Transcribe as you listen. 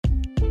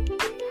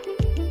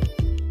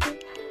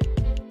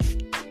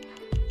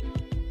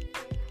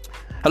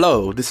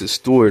Hello, this is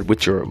Stuart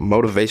with your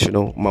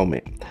motivational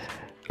moment.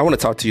 I want to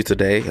talk to you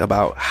today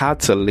about how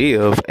to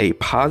live a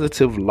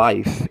positive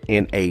life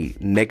in a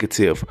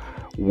negative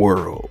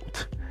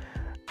world.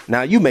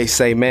 Now, you may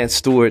say, man,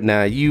 Stuart,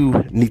 now you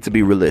need to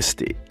be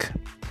realistic.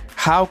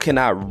 How can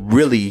I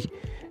really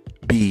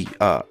be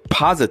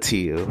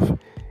positive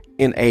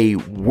in a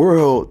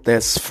world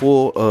that's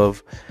full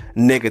of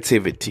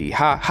negativity?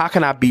 How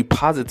can I be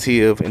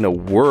positive in a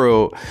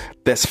world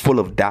that's full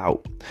of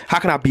doubt? How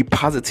can I be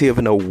positive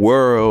in a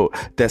world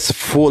that's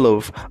full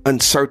of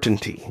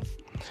uncertainty?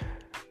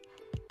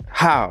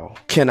 How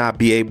can I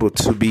be able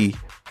to be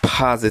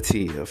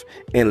positive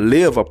and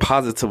live a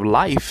positive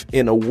life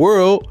in a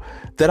world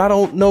that I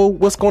don't know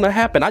what's going to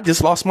happen? I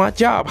just lost my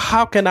job.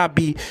 How can I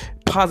be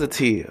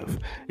positive?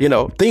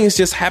 Things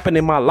just happen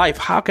in my life.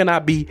 How can I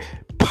be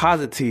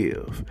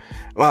positive?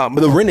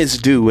 The rent is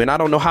due and I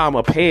don't know how I'm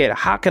gonna pay it.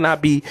 How can I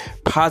be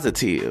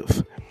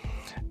positive?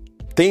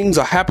 Things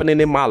are happening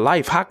in my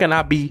life. How can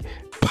I be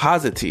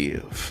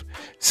positive?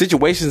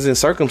 Situations and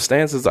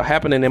circumstances are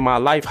happening in my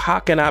life. How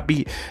can I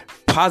be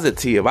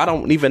positive? I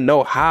don't even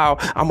know how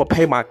I'm gonna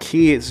pay my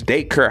kids'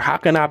 daycare. How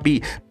can I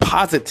be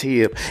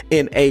positive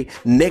in a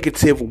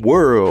negative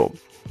world?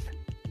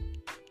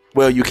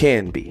 Well, you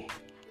can be.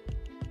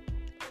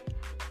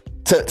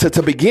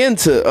 To begin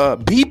to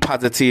be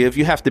positive,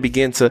 you have to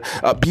begin to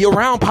be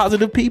around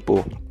positive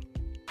people.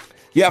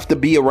 You have to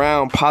be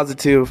around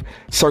positive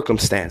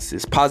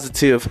circumstances,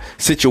 positive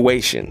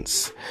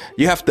situations.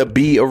 You have to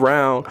be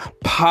around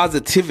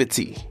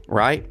positivity,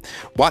 right?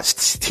 Watch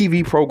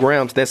TV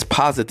programs that's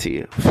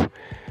positive.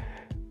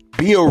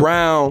 Be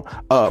around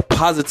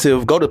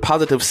positive, go to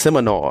positive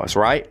seminars,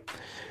 right?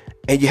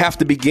 And you have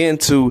to begin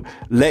to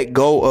let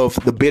go of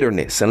the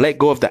bitterness and let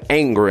go of the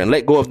anger and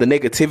let go of the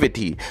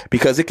negativity,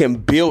 because it can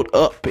build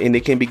up and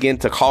it can begin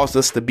to cause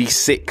us to be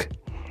sick,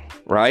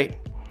 right?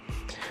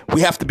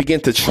 We have to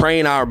begin to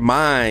train our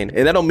mind.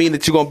 And that don't mean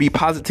that you're going to be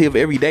positive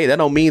every day. That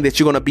don't mean that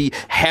you're going to be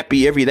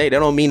happy every day. That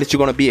don't mean that you're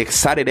going to be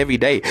excited every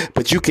day.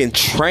 But you can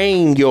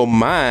train your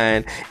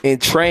mind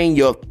and train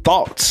your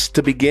thoughts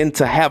to begin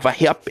to have a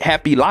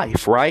happy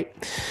life, right?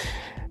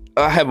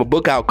 I have a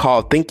book out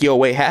called Think Your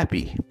Way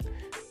Happy.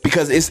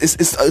 Because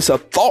it's a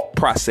thought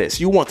process.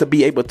 You want to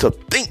be able to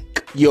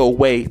think your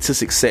way to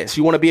success.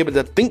 You want to be able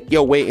to think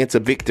your way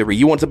into victory.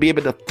 You want to be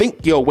able to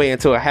think your way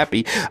into a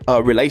happy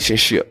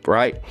relationship,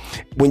 right?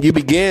 When you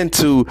begin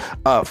to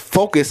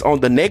focus on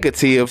the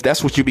negative,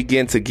 that's what you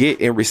begin to get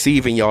and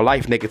receive in your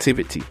life,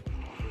 negativity.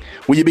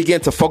 When you begin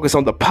to focus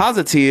on the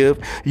positive,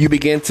 you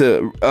begin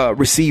to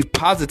receive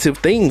positive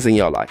things in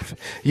your life.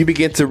 You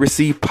begin to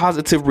receive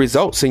positive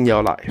results in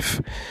your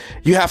life.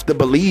 You have to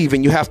believe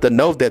and you have to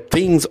know that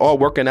things are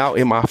working out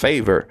in my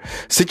favor.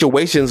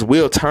 Situations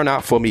will turn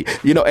out for me.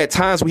 At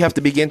times we have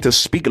to begin to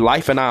speak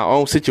life in our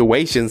own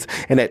situations.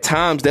 And at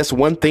times that's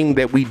one thing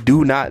that we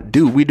do not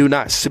do. We do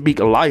not speak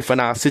life in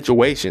our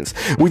situations.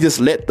 We just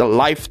let the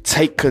life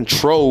take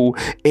control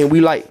and we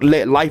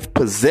let life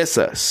possess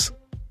us.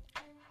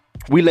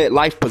 We let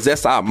life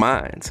possess our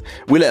minds.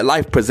 We let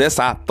life possess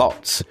our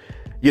thoughts.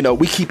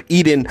 We keep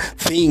eating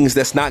things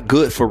that's not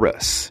good for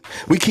us.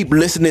 We keep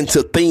listening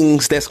to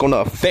things that's going to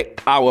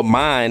affect our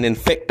mind,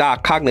 affect our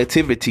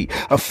cognitivity,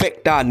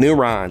 affect our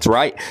neurons,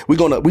 right? We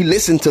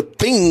listen to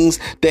things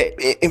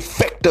that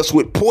infect us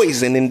with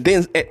poison. And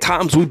then at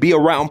times we be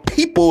around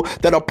people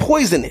that are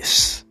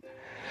poisonous.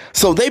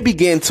 So they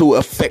begin to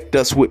affect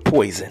us with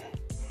poison.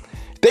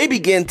 They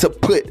begin to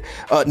put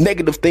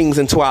negative things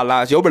into our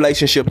lives. Your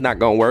relationship not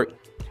gonna work.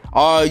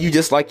 Oh, you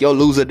just like your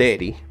loser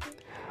daddy.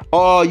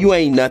 Oh, you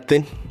ain't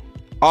nothing.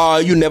 Oh,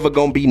 you never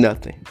gonna be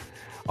nothing.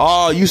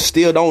 Oh, you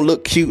still don't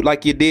look cute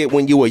like you did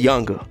when you were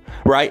younger,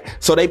 right?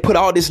 So they put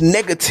all this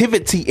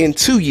negativity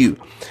into you.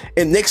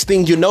 And next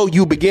thing you know,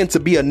 you begin to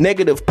be a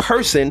negative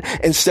person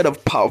instead of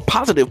a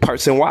positive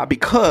person. Why?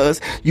 Because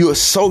you are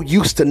so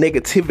used to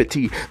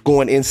negativity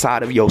going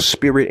inside of your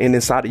spirit and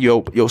inside of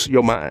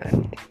your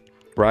mind.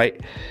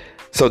 Right?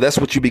 So that's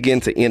what you begin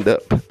to end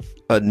up,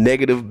 a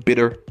negative,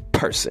 bitter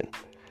person.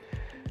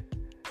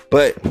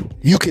 But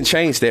you can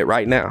change that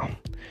right now.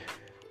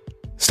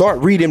 Start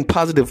reading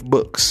positive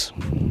books.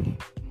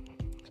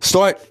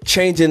 Start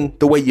changing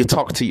the way you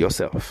talk to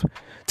yourself.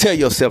 Tell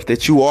yourself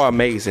that you are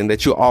amazing,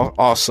 that you are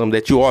awesome,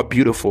 that you are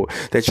beautiful,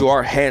 that you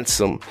are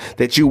handsome,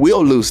 that you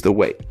will lose the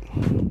weight.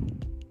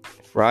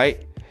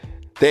 Right?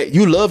 That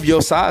you love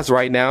your size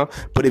right now,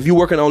 but if you're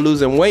working on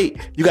losing weight,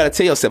 you got to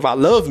tell yourself, I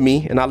love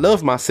me and I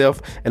love myself.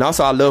 And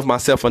also I love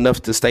myself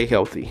enough to stay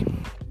healthy.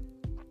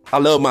 I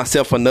love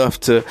myself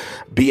enough to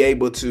be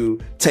able to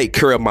take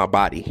care of my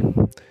body.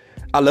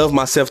 I love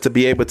myself to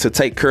be able to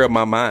take care of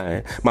my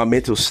mind, my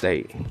mental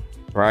state,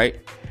 right?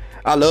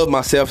 I love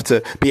myself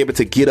to be able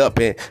to get up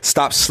and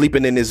stop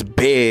sleeping in this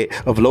bed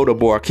of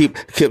Lodabar. Keep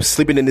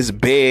sleeping in this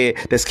bed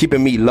that's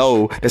keeping me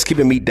low, that's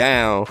keeping me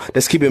down,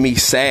 that's keeping me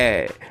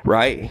sad,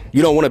 right?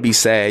 You don't want to be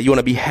sad. You want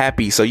to be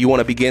happy. So you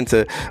want to begin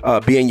to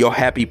be in your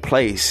happy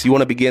place. You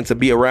want to begin to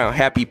be around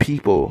happy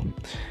people.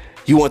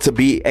 You want to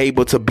be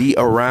able to be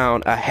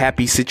around a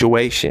happy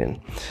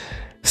situation.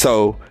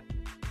 So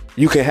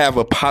you can have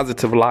a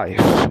positive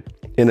life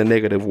in a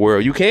negative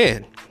world. You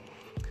can.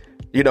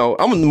 You know,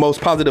 I'm the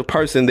most positive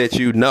person that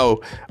you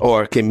know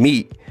or can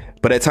meet.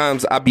 But at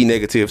times I be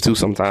negative too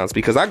sometimes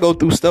because I go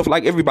through stuff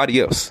like everybody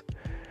else.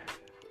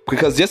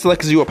 Because just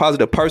like you're a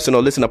positive person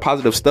or listen to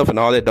positive stuff and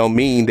all that don't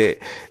mean that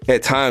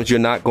at times you're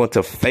not going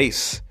to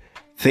face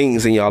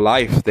things in your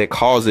life that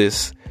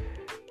causes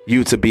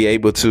you to be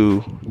able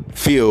to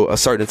feel a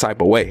certain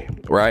type of way,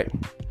 right?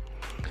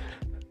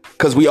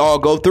 Because we all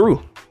go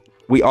through.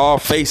 We all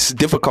face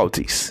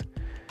difficulties.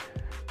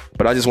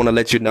 But I just want to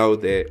let you know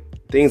that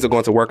things are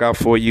going to work out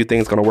for you.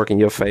 Things are going to work in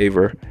your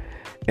favor.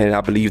 And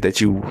I believe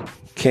that you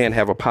can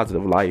have a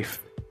positive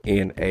life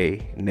in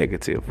a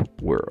negative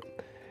world.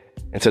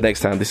 Until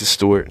next time, this is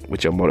Stuart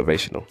with your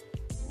motivational